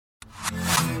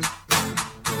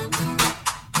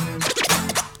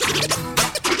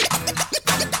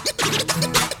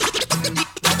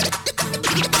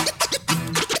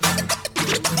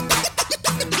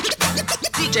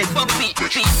DJ Bumpy.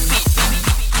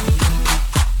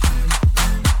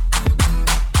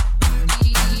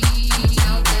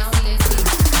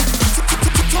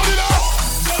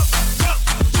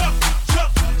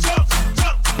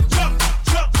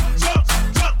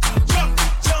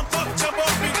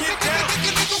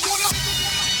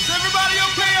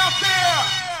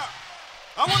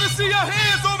 I want to see your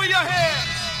hands over your heads.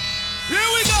 Here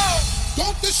we go.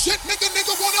 Don't this shit make a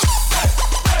nigga wanna?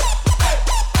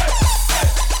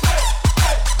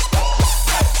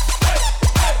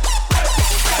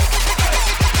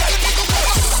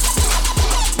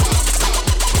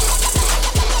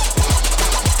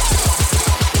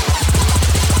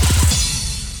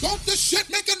 Don't this shit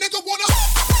make a nigga wanna?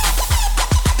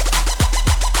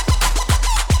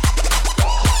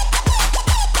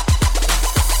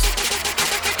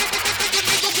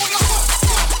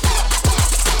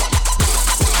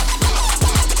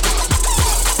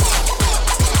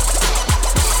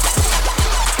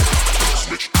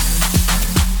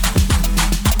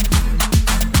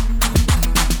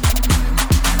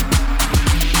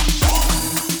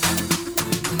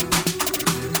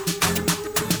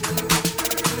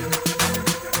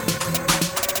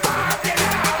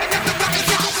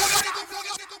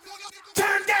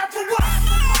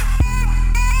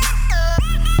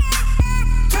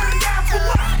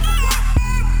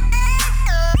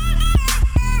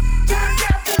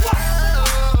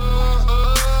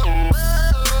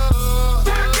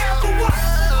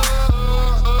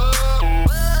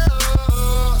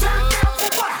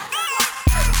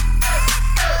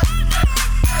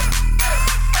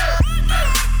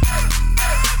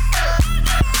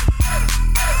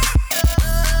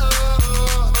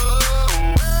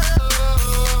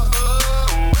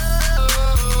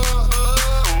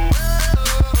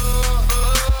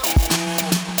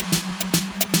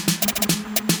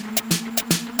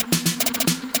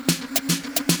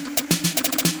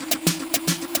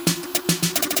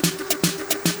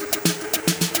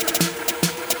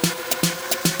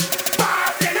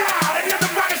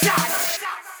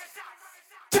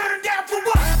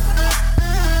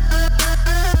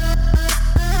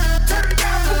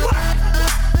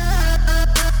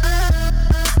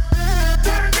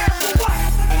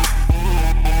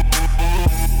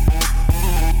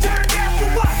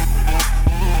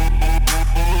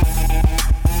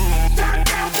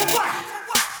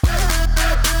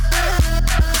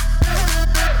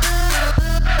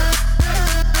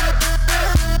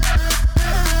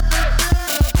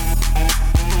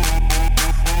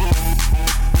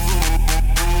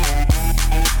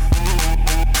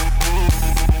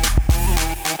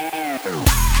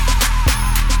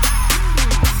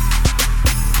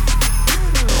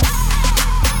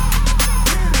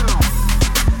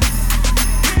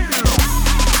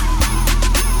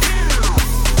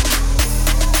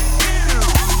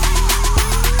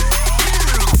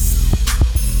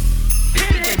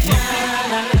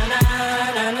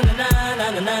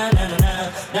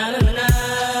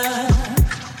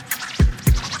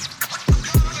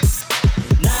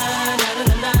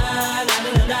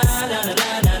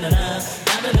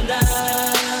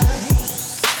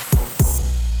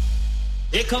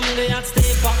 Here come the hot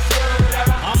stepper.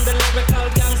 I'm the lyrical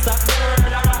gangster.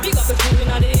 Big up the crew in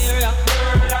the area.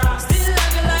 Still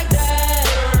love you like that.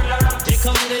 Here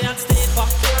come the hot stepper.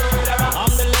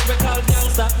 I'm the lyrical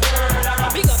gangster.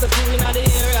 Big up the crew in the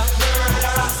area.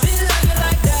 Still love you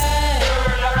like that.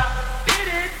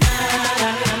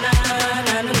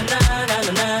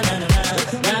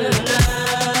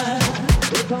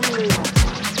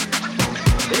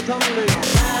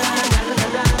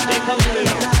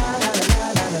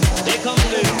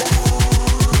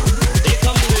 Here come the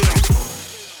hot stepper.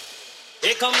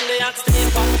 Here come the hot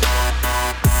stepper.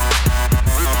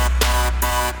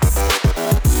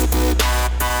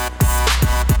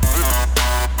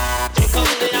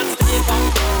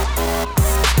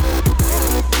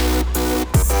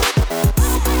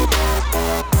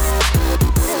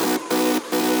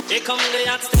 Here come the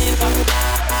hot stepper.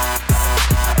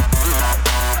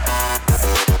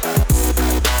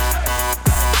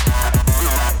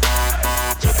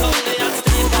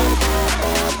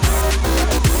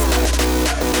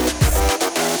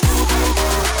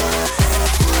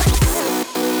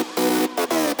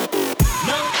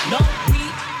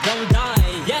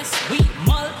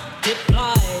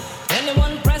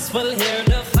 Will hear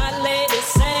the fat lady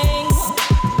sing.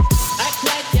 Act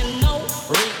like you know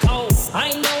Rico.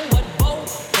 I know what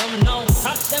both them know.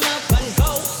 Top them up and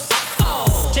go.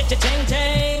 Oh, ching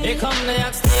ching. Here come the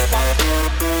hot stepper.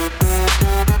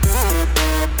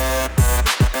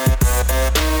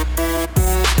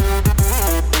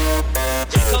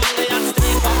 Here come the hot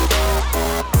stepper.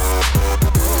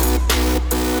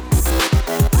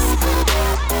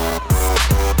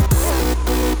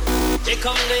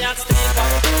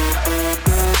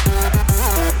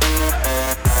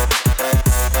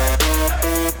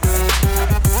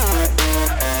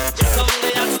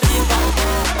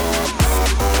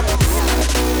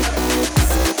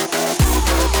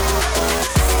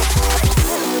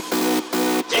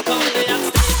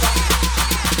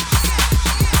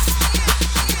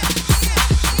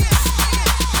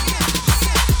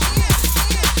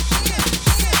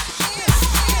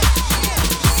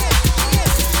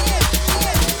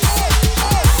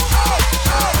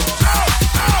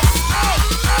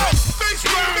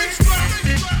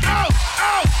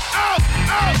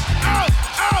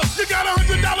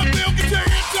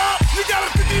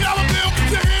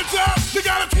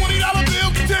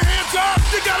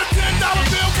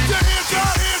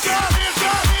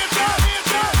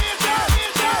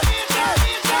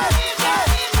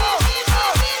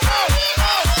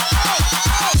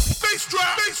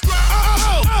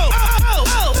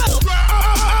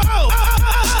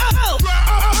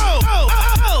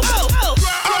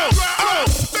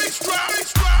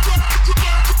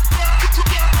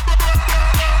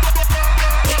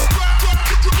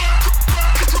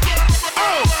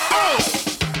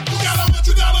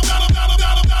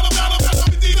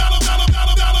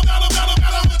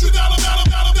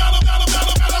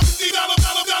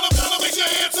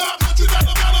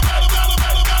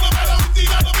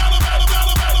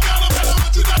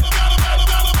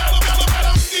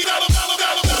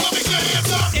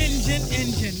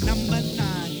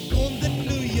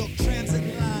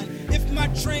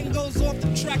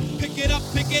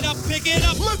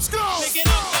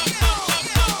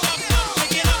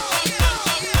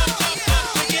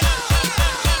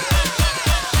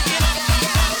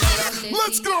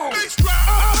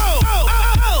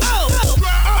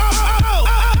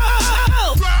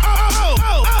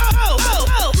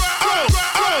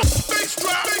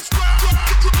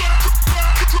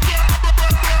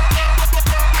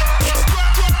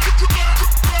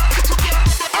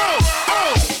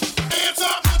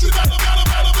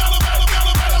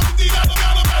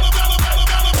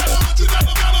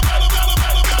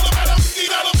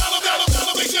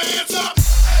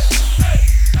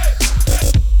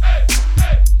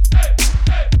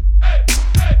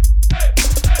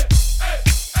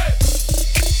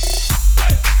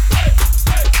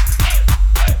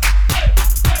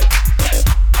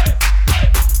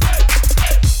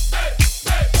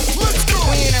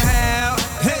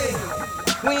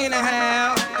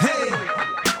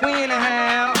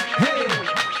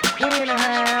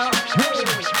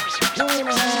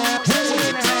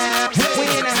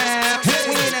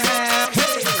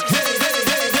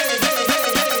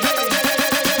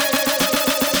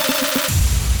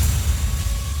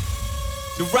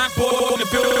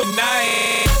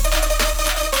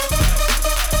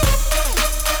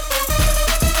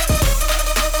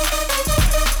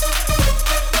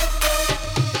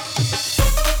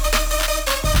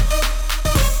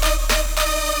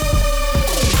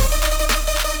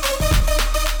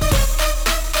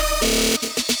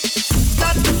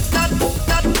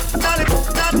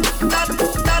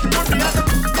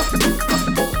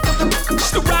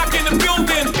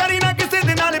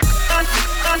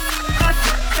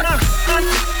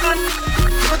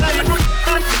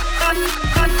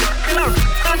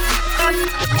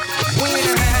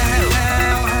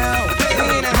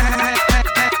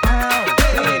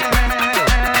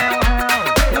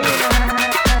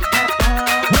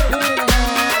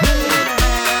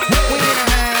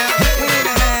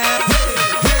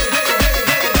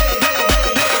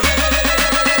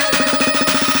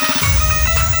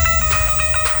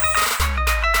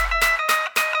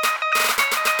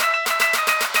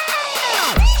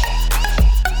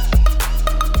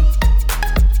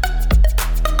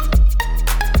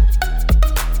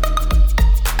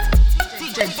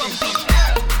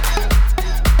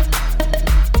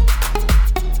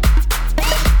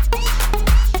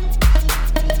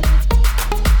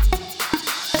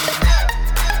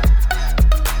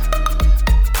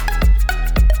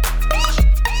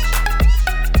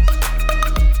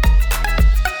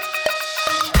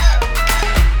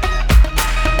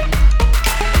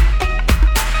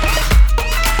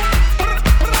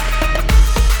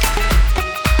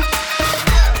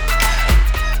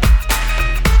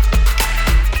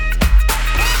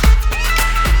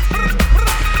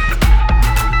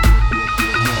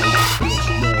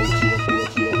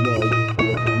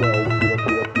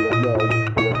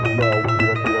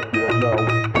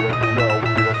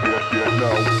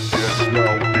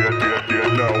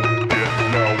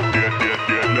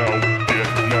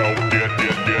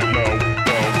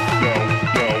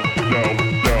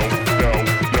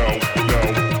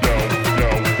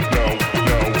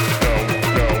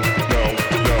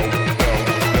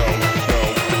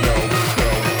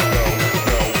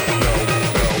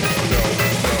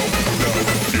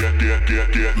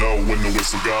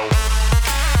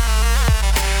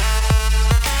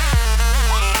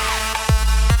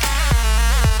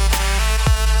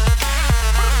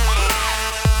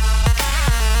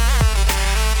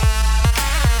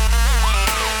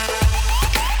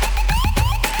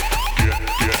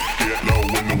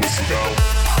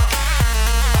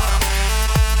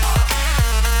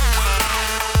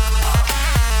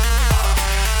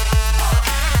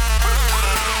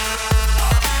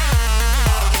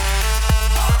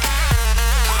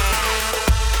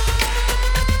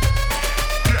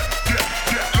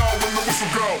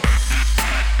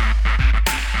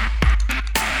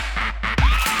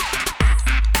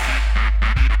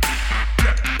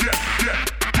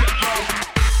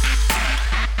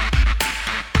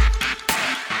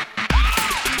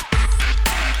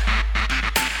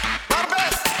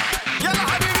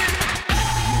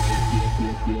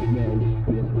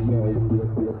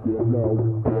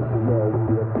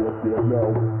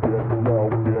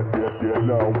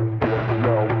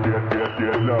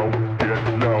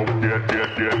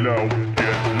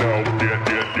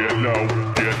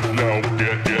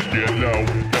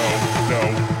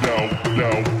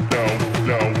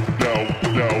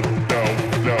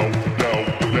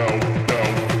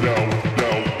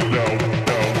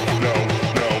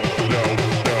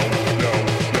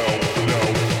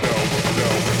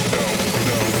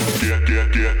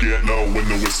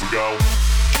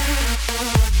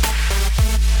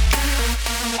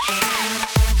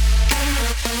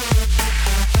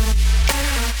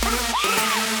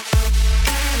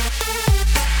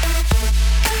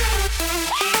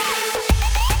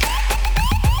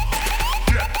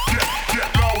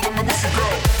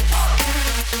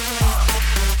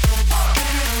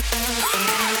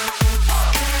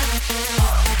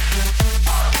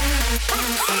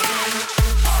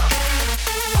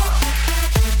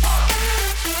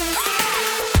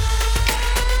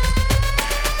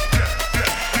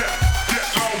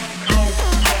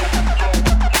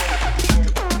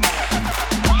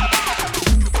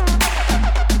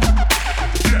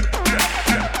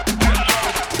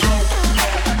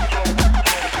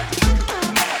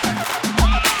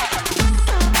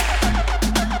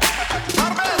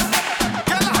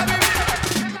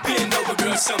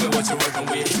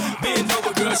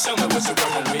 what you're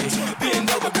working with. Bend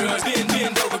over, girls,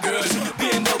 bend over, girls,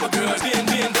 bend over, girls,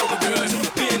 bend over, girls,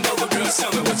 bend over, girls.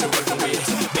 Show me what you're working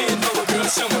with. Bend over,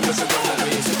 girls, show me what you're working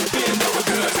with. Bend over,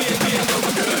 girls, bend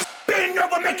over, girls. Bend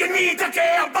over, make your knees touch your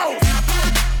elbows.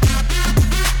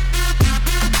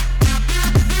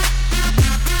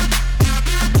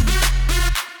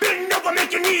 Bend over,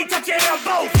 make your knees touch your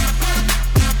elbows.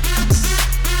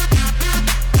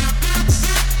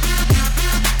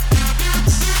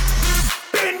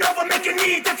 Bend over, make your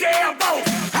knees touch your elbows.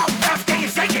 How fast can you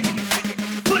shake it?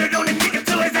 Put it on the nigga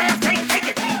till his ass can't take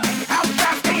it. How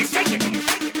fast can you shake it?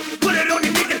 Put it on the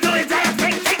nigga till his ass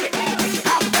can't take it.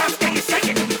 How fast can you shake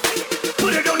it?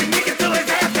 Put it on the nigga till his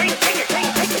ass can't take it.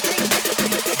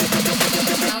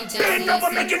 Bend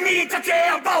over, make your knees touch your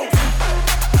elbows.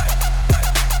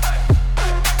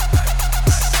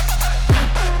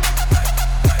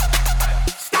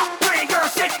 Stop playing, girl,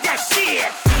 shake that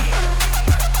shit.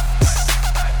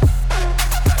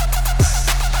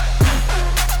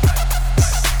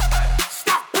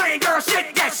 Girl,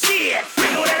 shake that shit.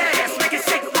 Wiggle that ass, make it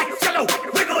shake like jello.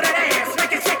 Wiggle that ass,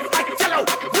 make it shake like jello.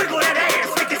 Wiggle that ass,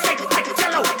 make it shake like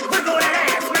jello. Wiggle that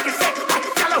ass, make it shake like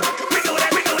jello. Wiggle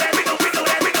that, wiggle that, wiggle, wiggle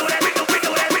that, wiggle that, wiggle,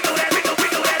 wiggle that, wiggle that, wiggle,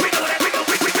 wiggle that, wiggle that, wiggle,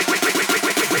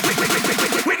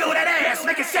 wiggle that ass,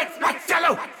 make it shake like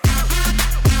jello.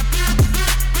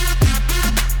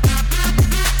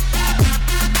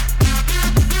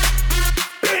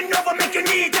 Bend over, make your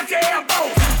knees touch your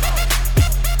elbows.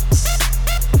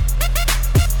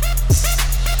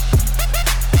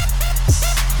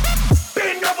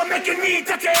 Make your knees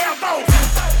touch your elbows.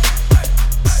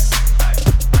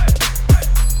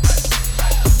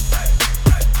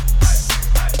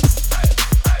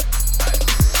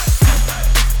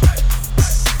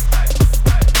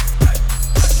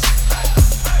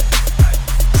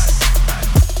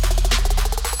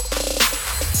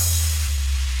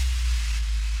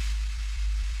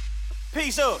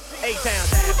 Peace up, A-Town.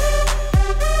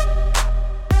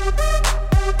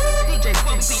 DJ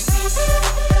Bumpy.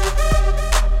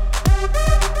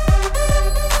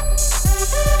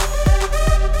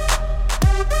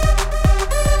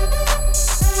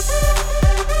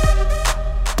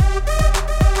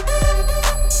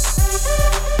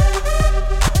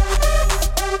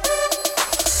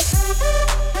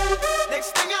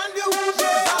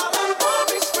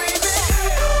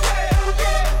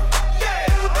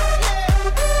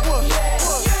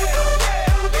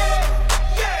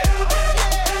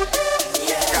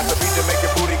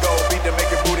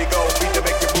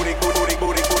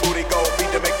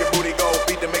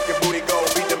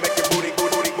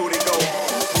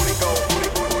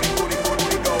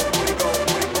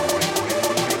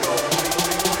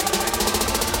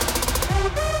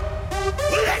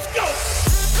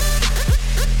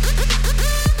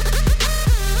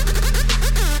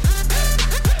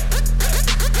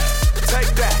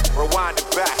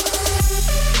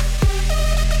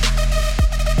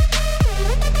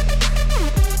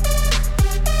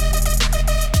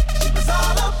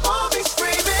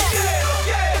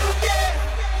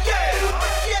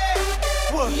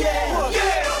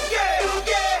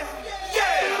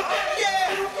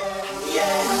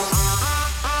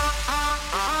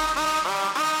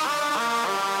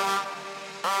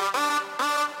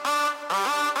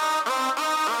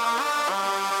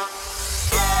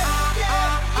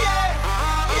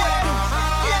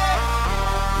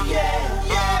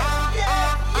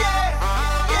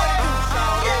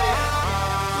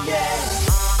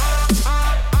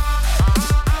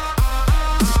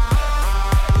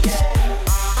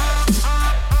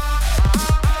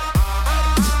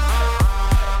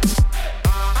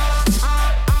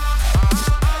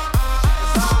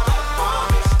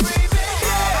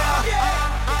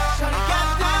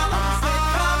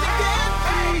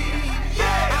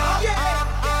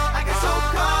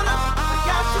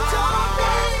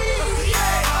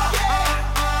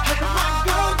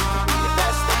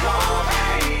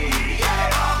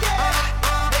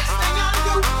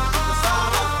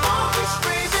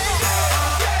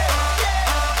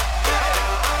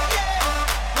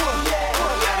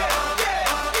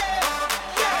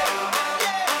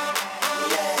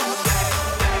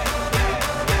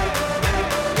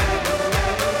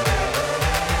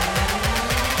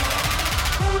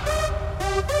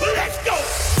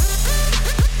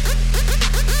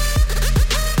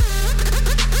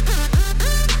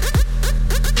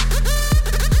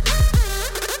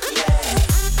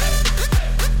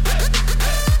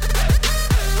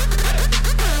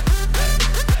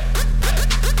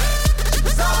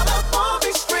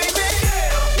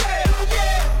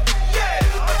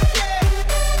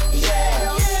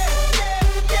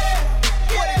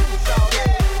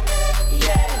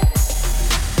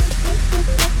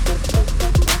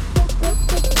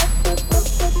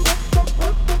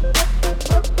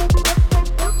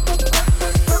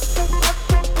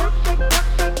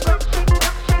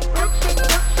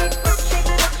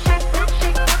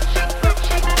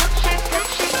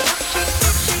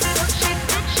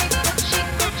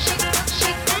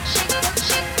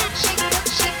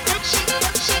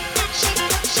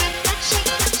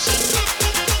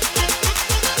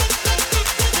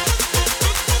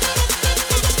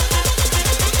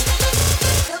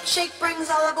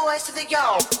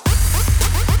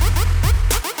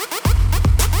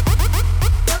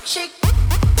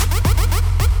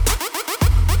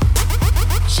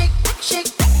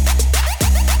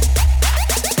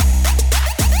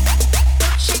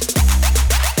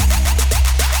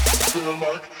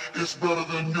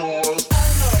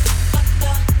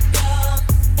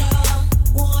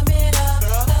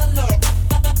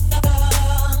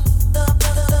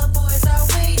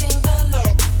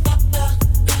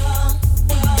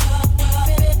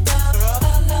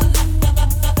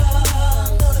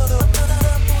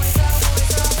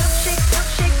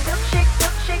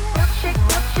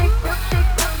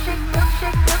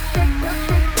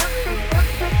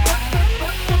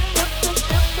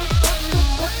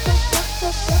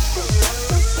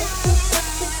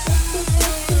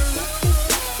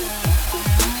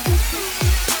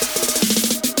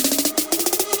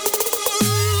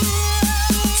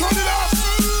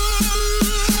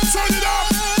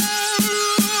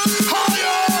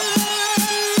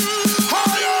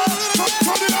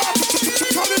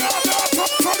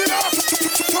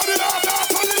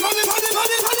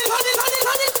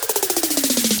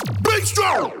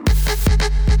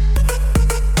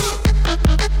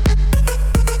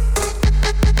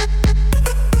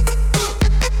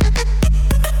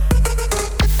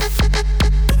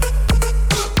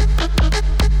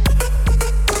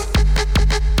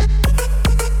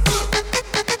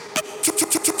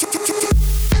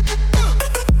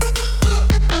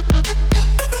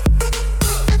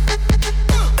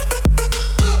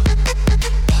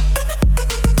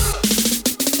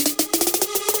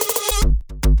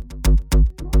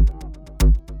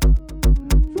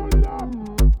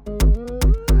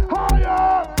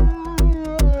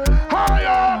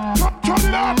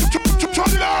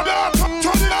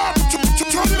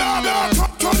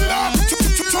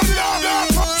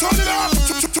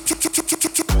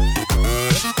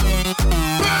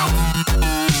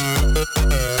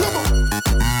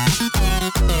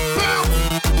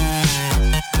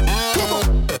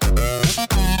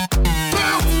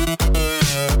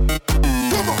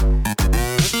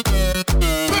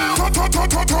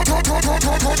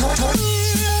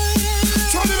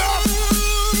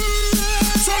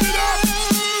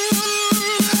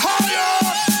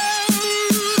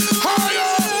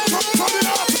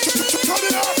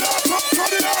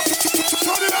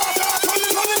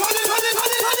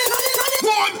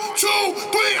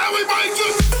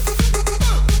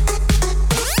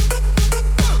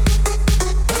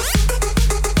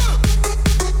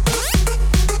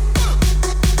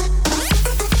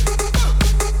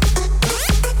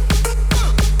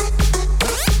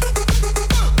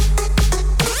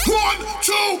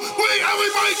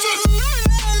 Everybody just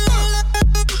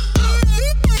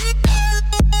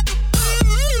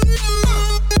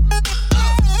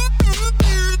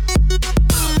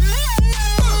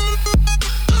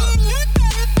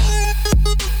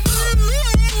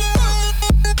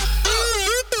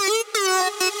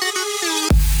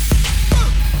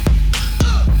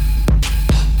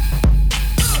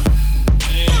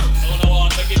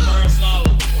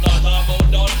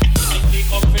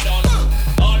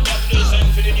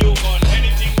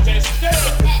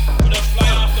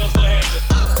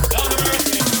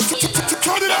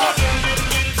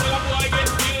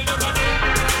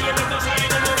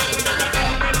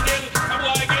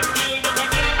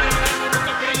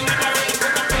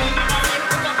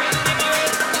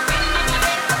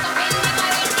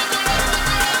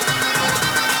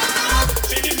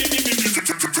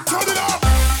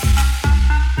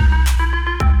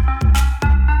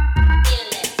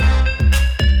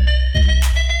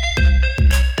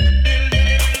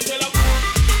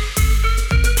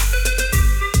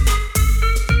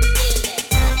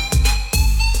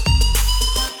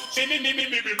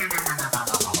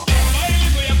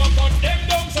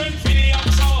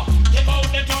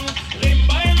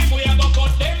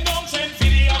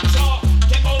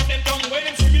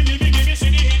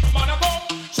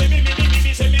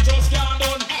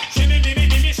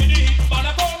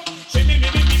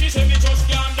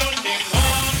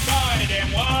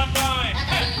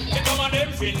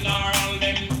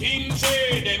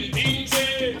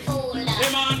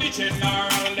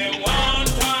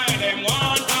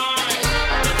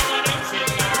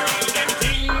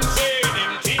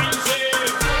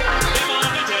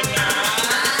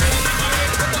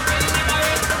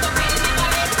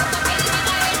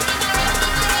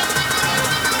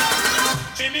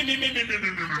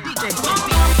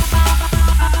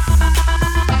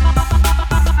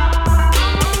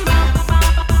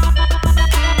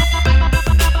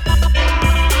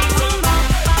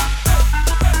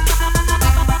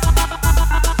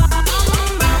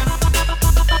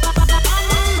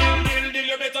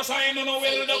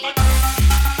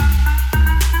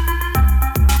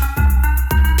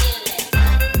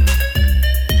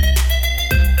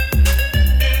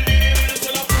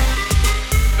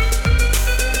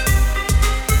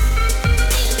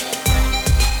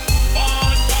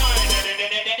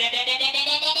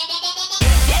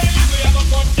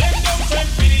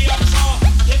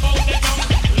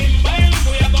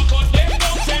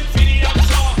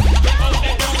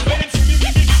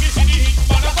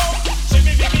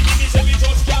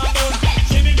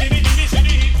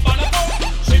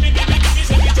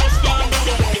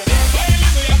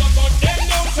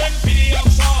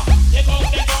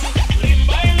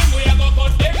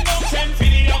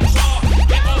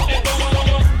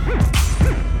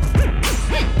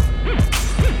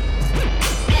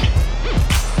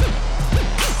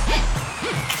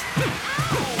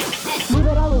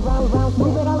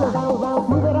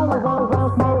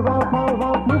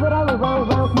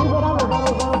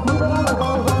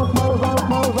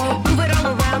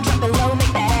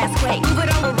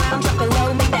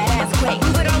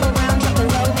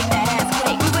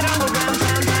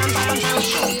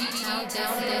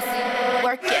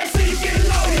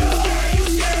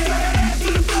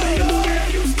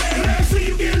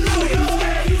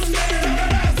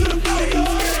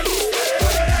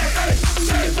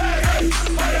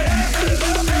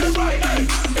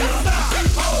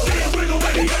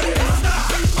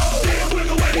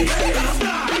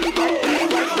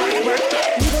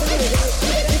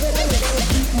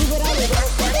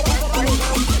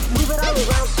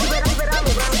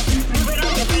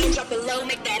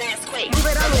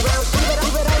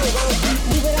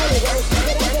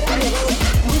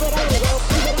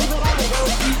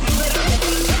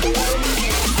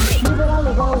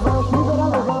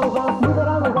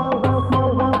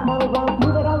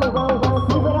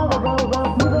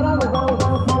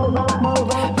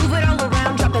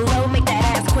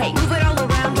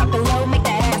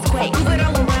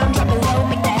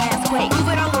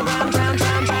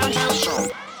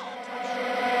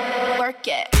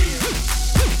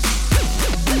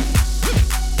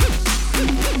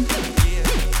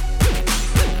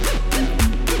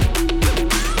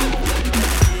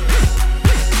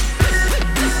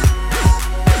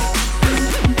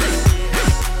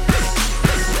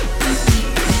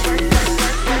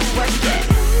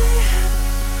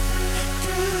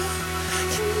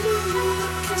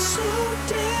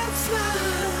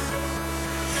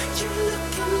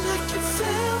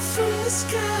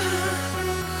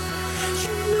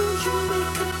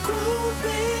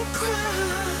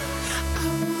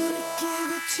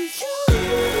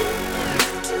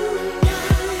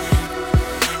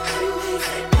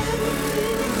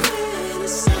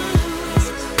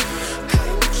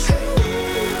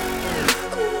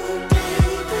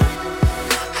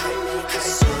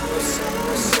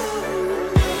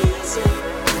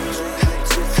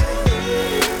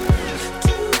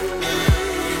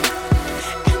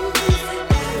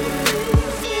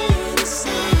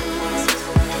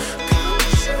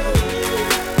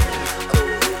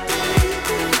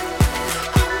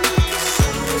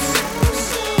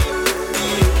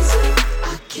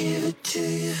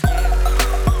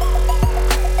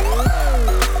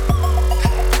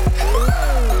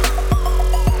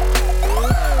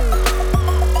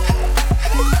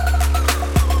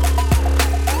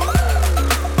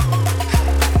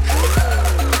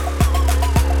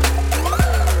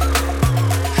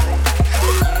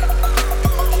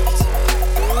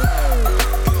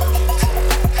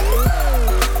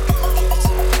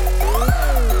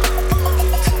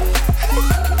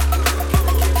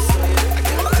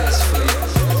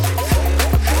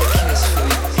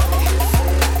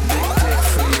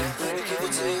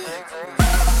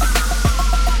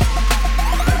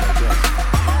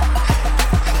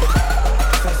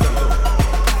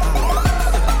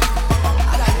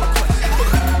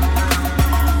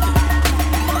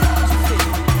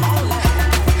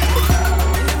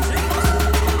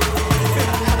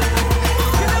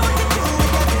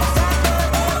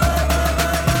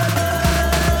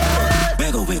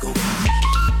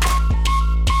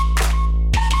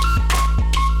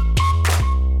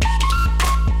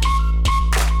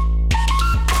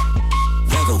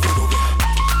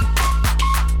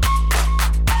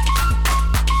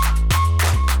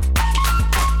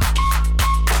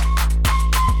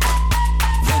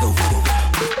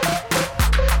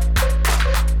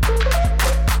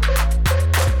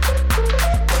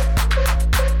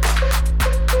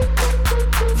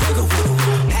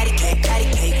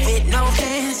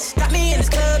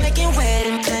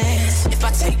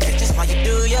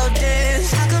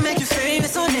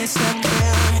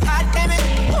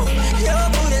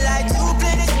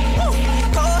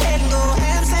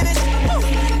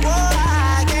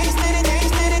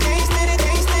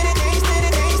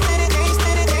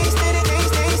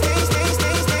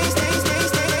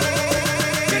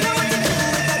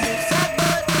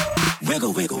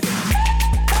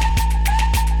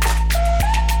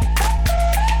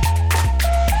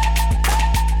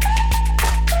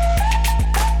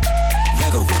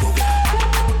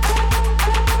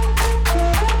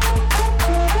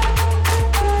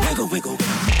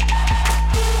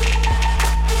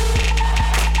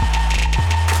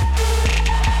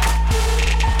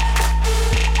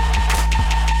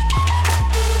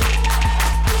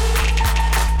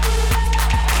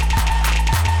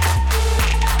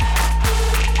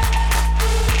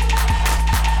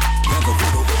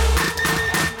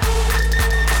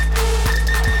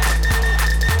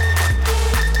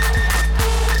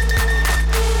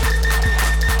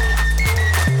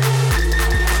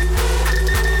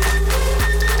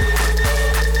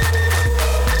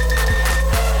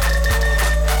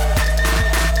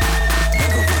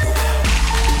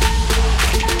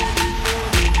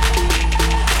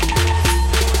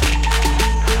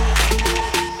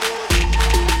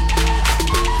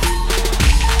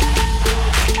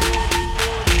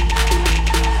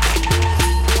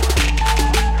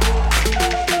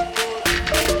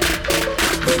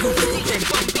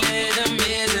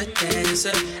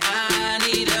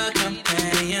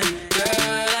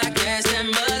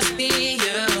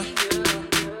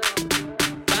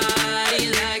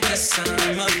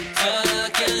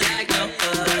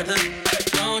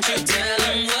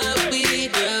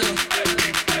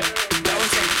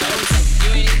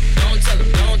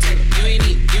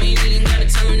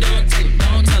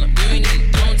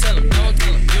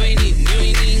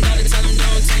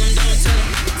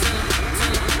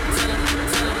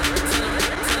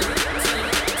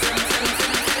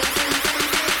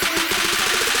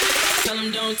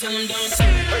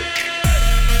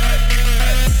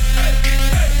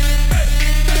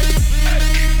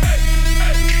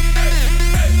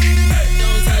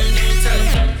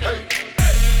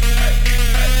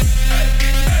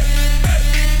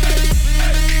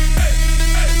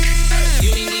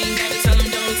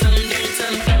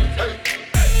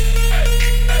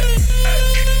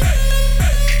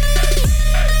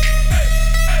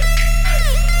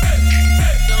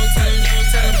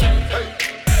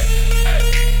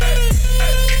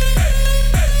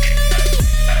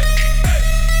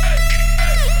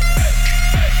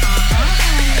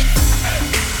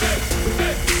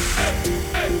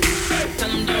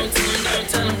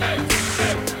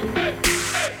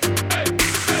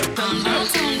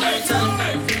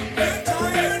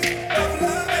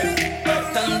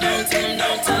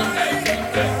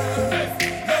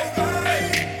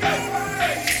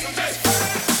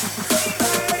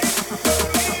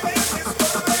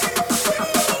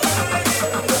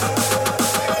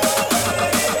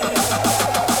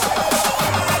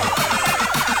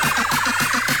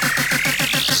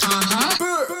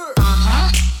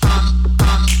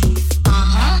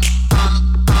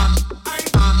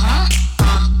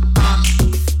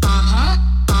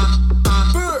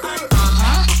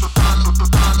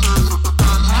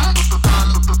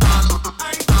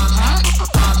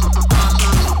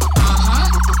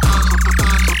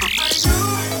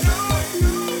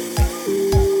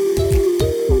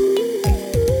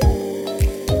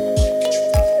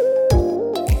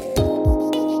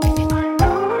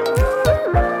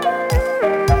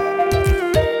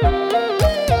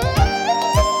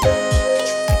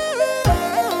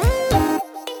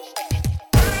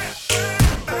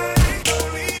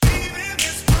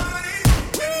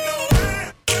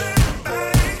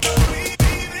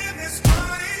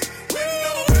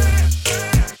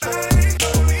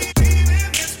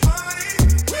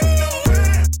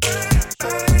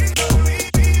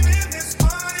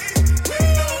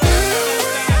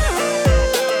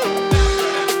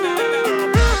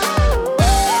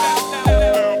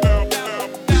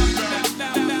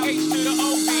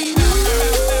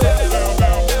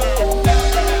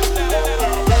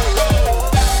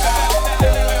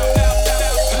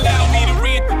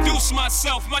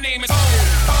name is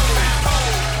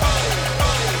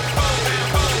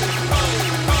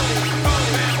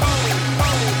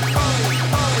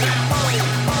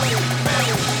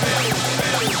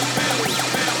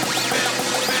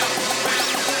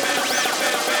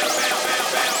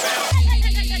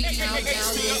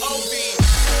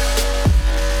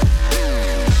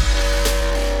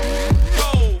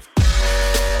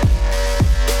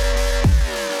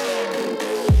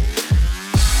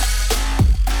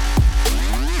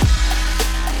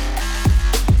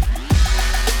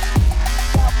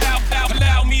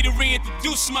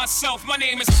myself. My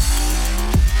name is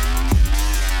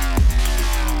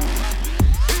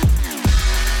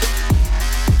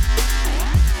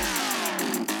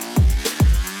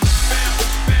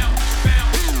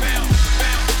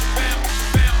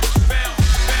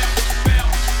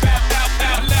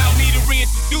allow me to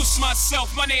reintroduce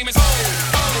myself. My name is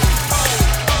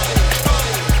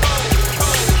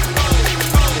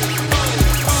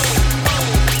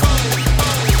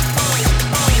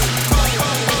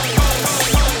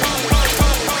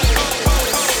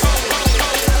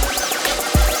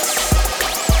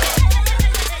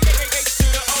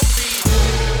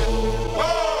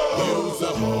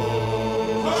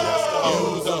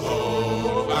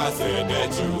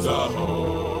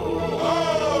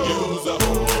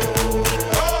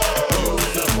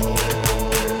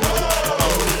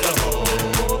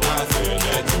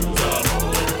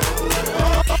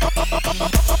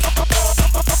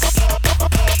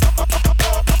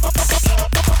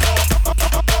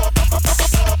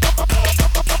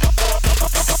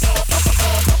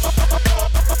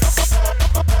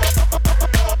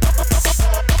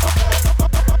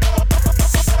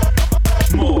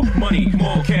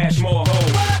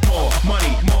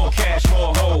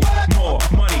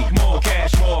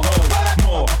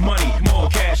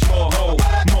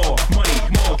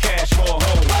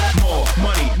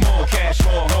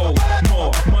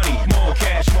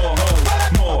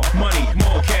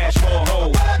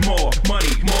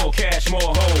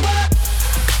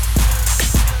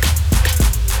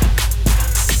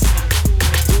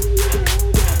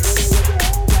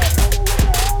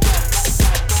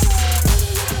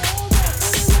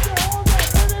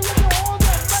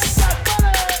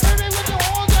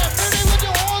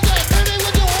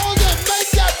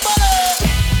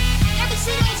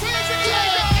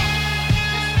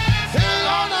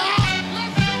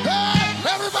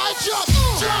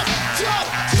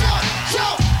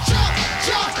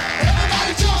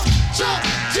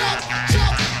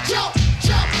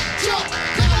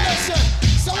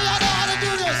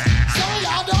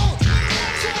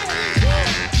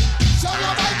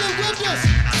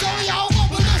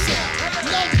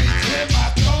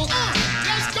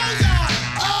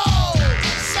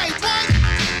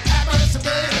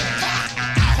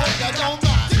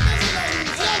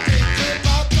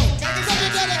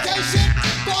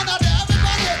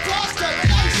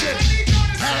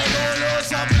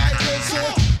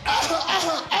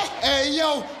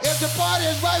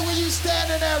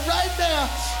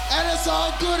and it's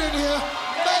all good in here.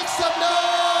 Make some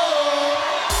noise.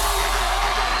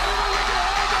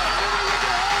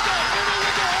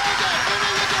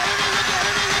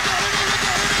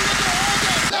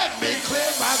 Let me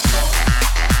clear my throat.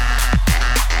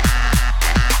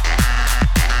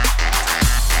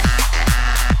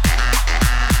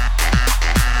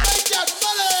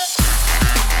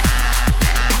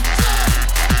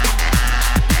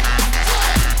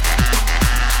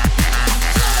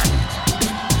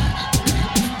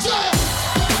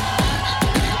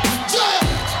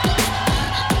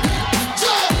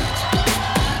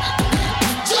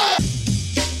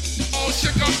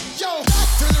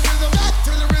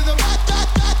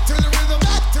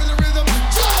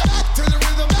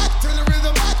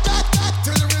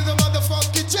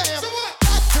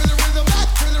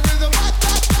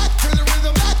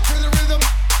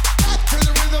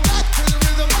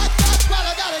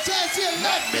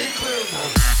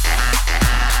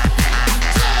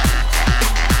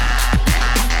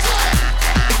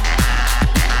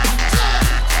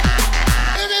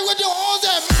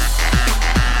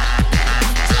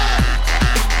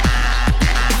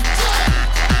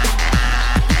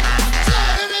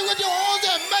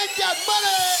 Make that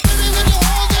money.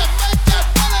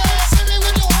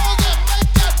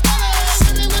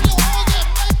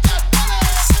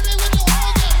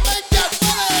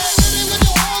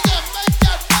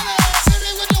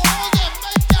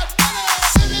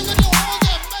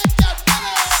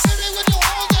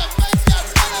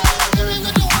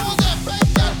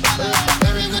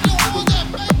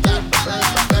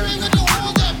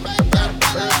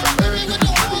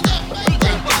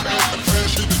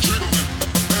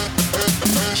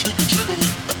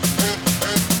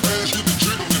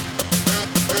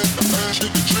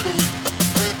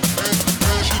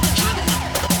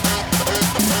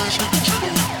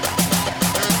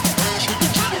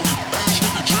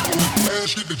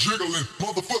 jiggling,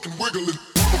 motherfucking wiggling.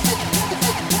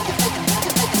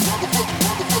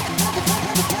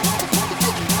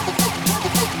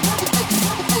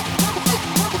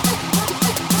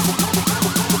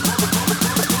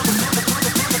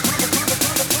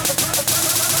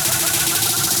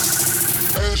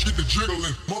 Ass get the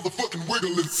jiggling, motherfucking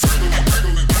wiggling.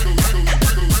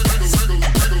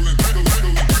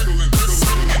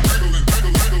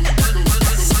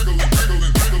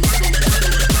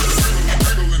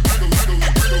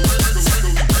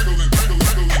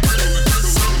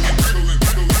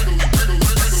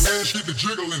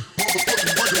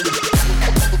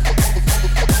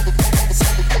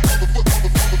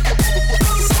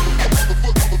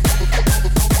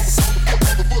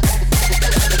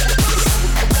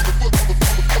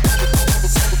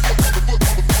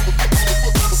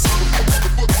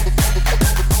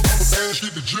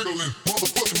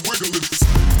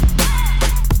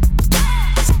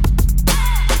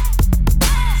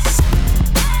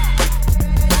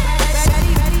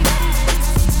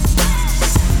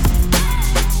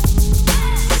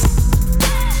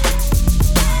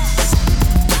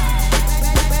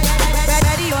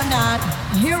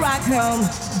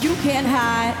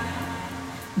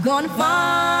 Gonna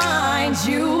find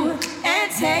you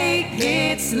and take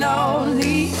it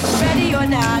slowly. Ready or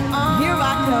not, here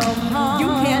I come. You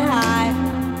can't hide.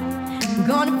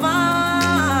 Gonna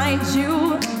find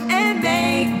you and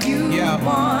make you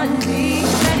want me.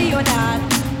 Ready or not,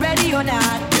 ready or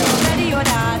not, ready or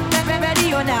not,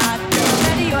 ready or not,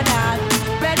 ready or not,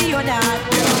 ready or not,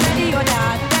 ready or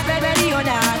not, ready or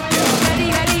not, ready,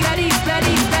 ready, ready,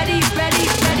 ready, ready, ready,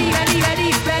 ready, ready, ready,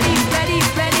 ready, ready,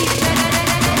 ready.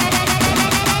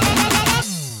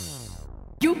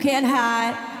 You can't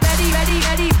hide. Ready, ready,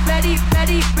 ready, ready,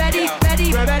 ready, ready,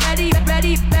 ready, ready,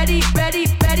 ready, ready, ready,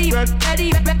 ready,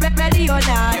 ready, ready or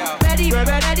not. Ready,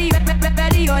 ready,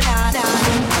 ready or not.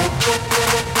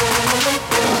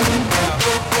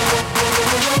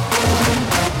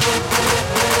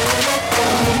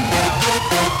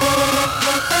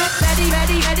 Ready,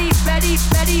 ready, ready,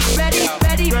 ready, ready,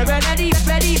 ready, ready, ready,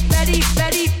 ready,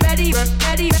 ready, ready,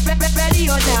 ready, ready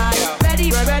or not. Ready,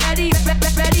 ready,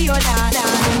 ready or not.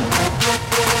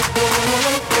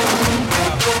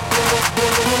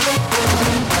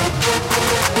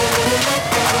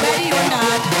 Ready or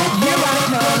not, here I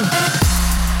come.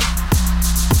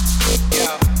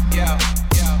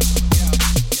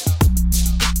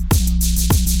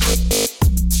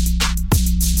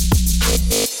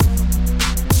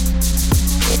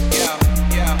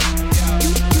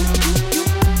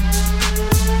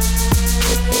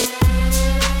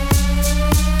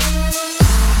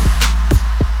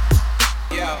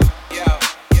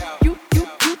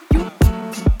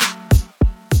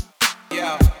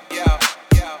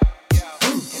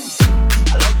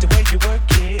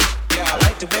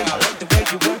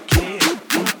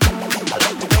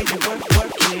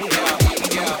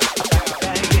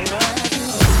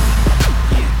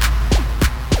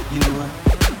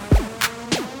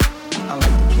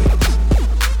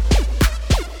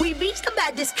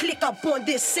 On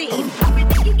this scene.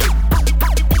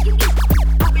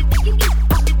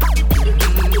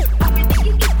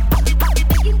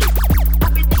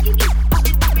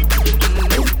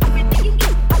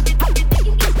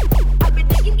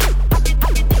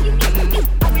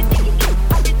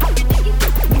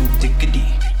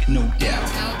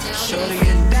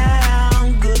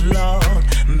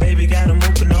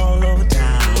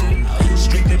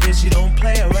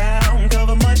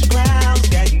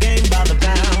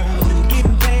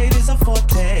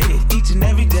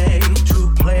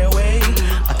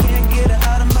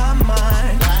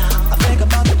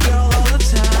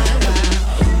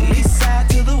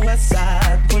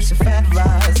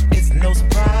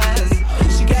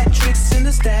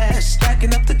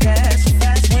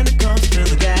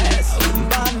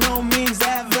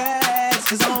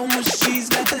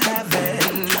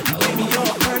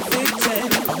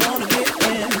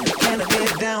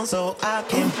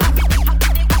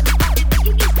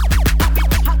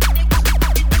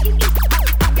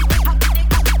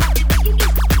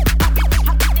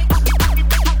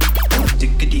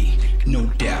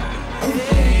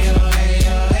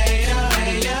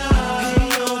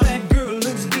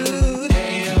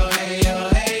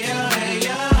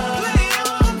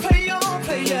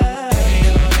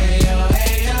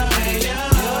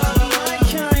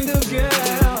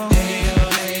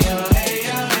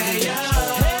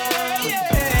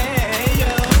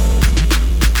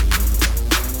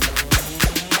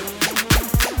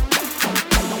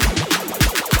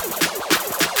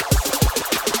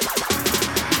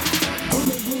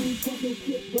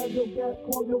 grab your gas,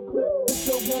 call your clip. Spit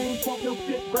your game, talk your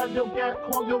shit, grab your gas,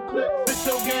 call your clip. Spit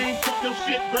your game, talk your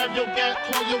shit, grab your gas,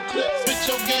 call your clip. Spit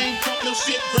your game, talk your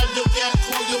shit, grab your gas,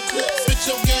 call your clip. Spit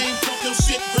your game, talk your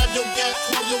shit, grab your gas,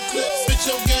 call your clip. Spit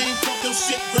your game, talk your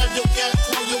shit, grab your gas,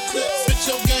 call your clip. Spit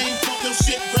your game, talk your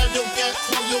shit, grab your gas,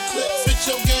 call your clip. Spit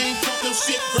your game, talk your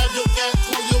shit, grab your gas,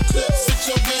 call your clip. Spit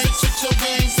your game, spit your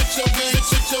game, spit your game,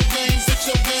 spit your game, spit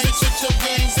your game, spit your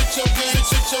game, spit your game,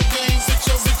 spit your game, spit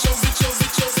your spit your spit your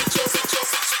spit your spit your spit your.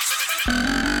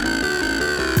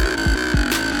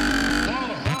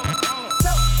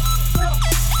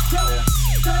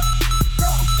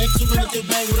 Ain't too many can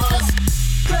bang with us.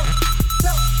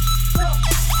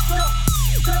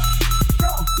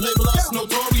 Label us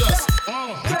notorious.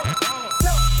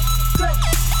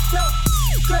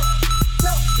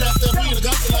 Pass that weed, I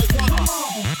got it like one.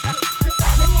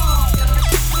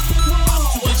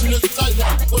 Situation is a tight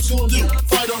one. What you gonna do?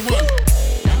 Fight or run?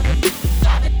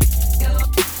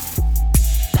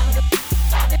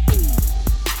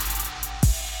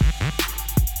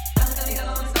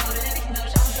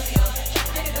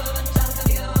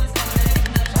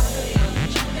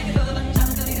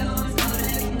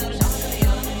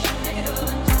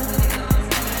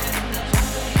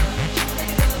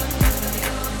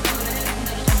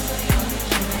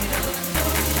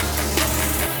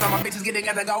 Get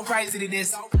together, go crazy to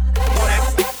this.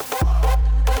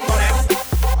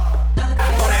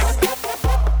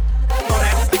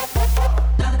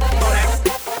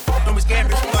 Don't be scared,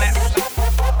 bitch.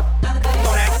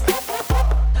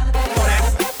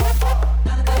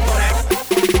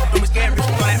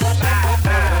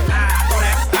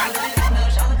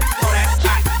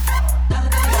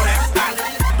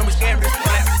 Don't be scared,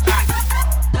 bitch.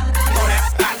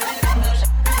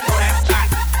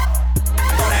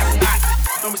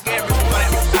 Don't be scared,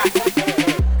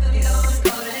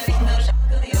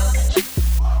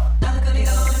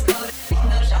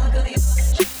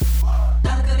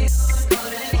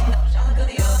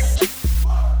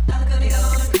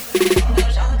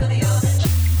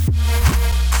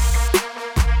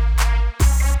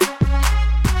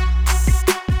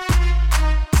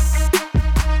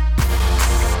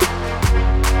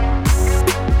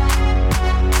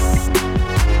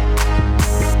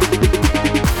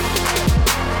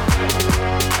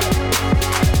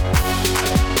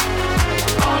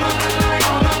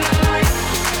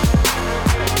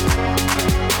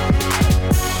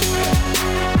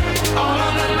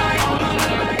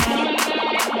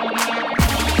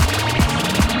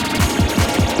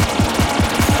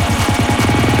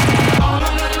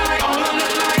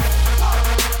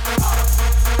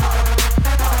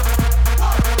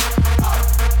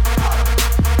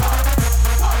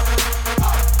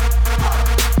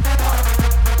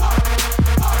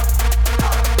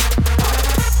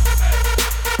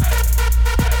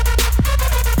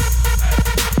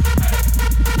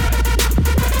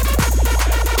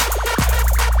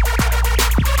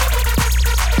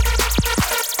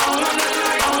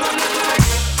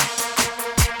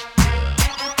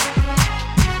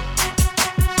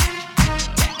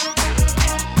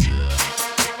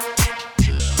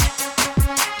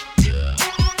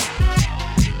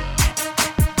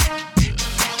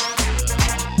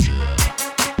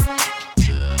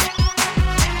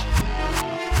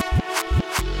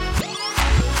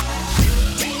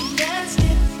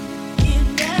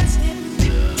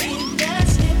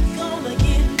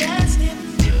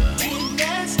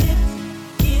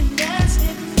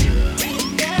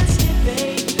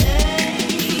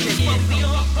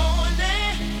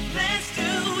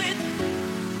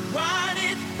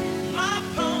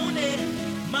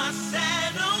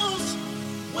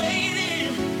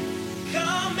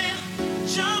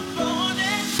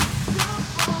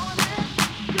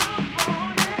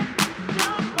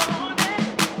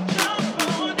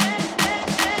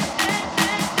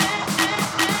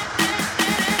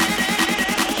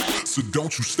 So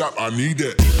don't you stop, I need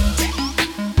that.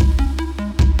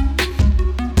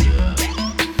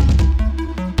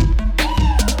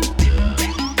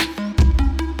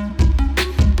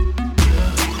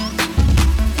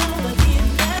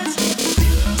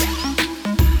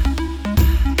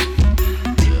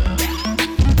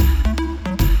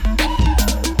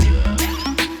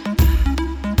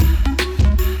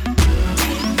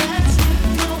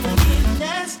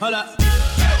 Hold up.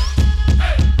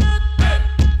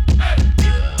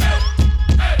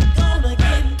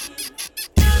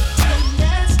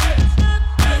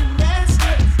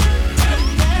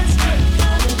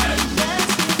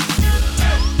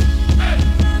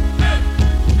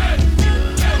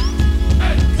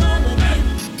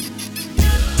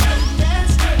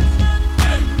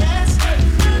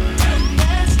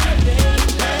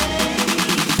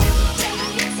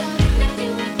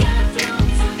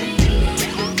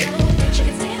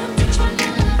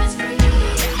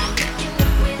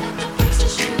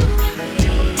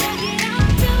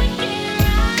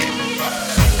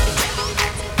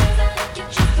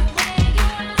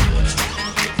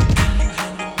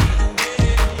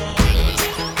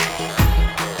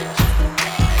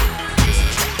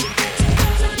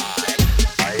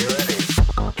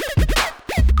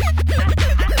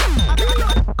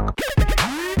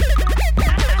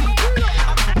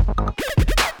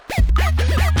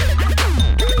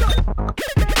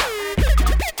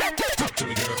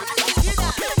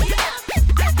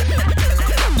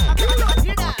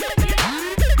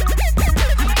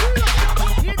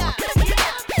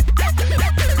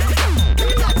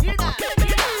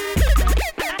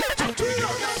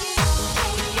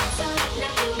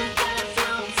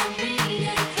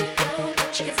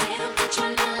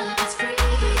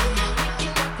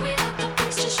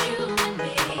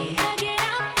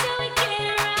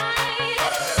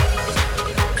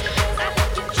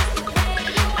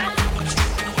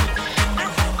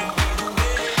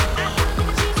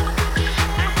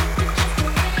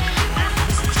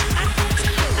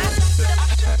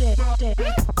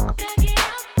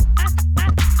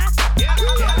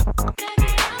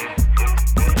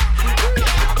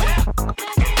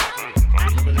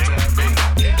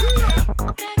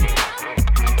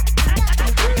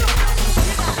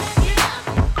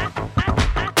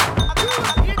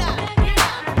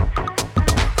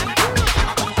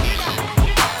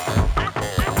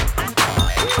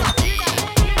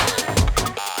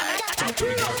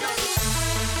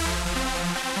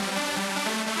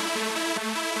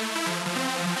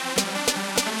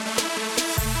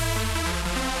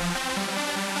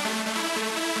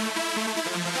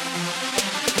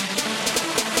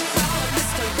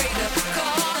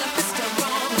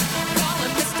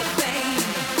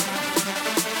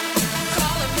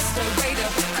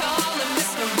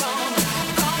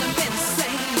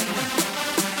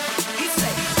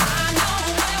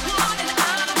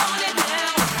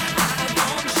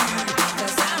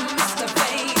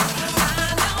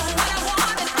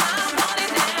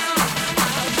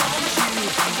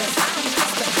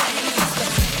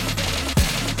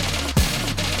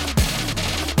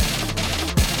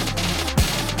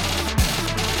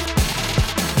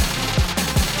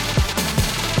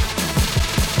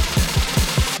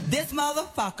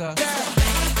 motherfucker.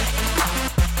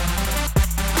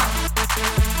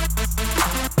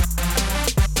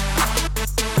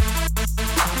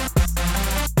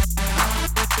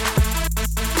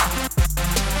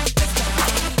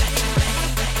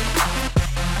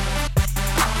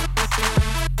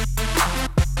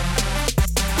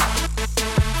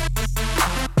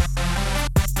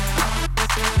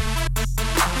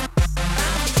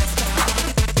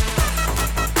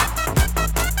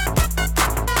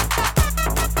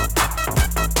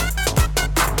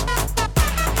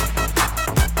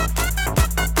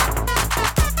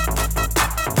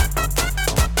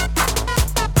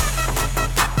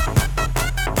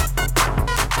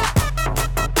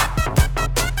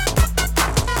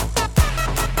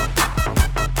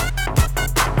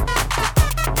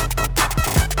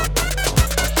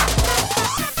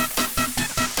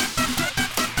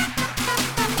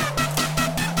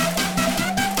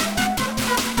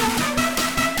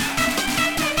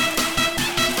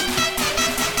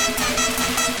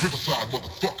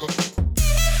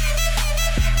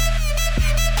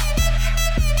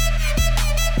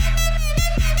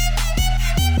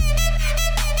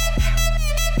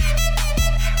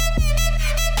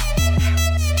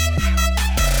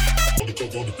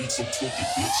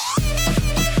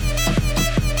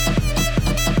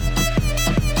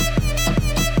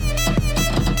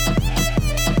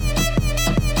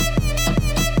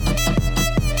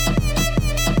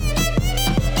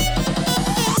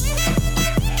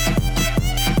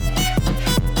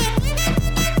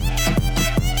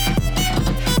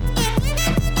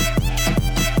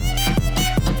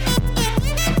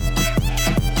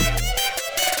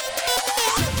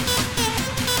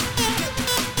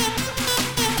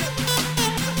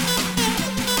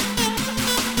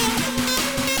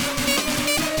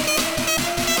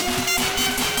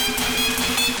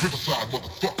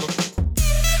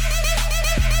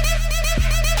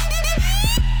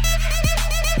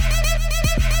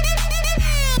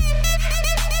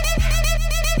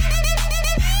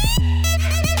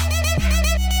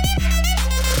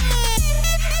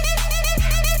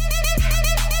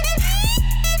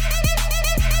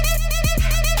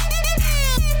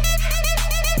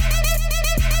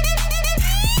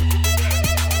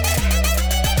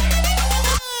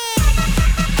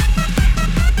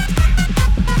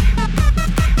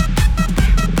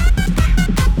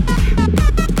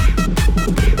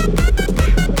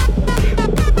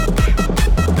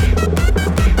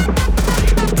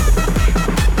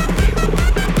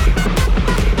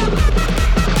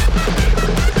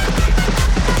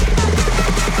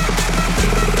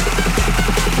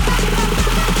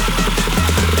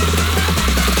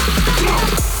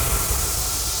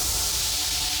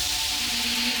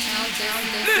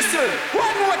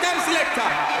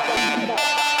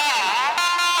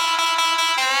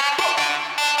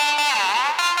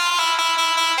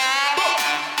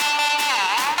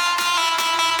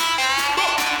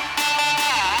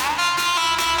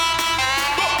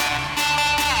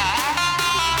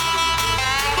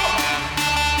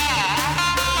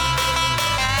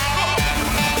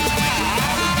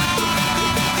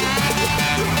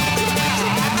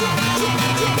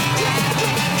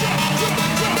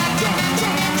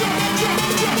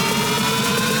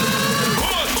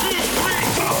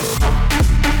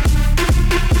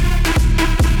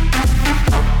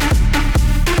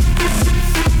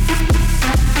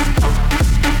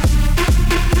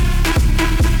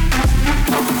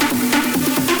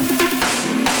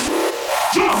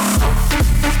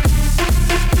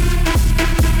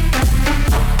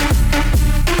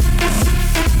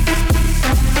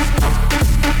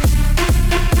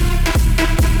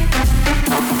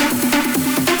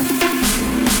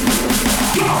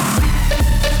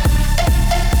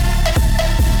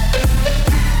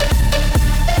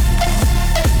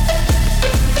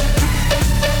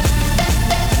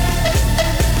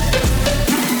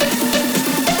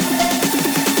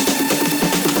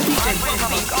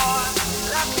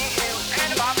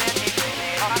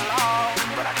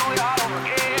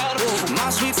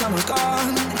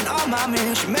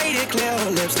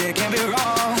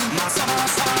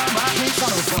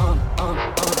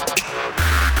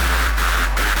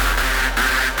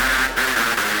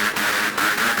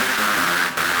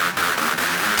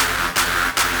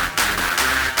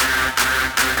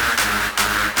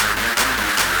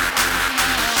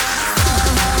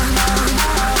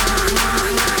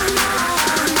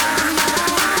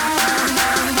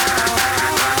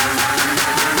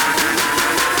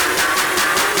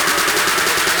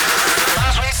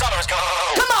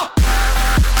 Come on!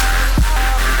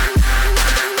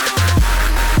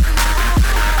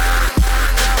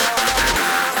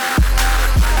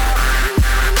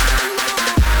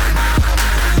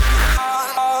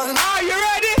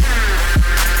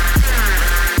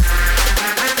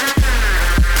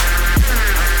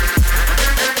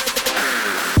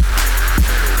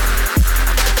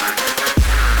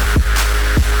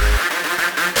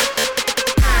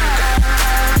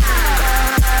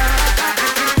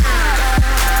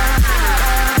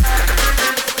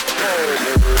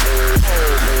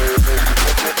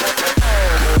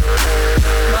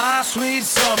 sweet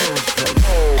summer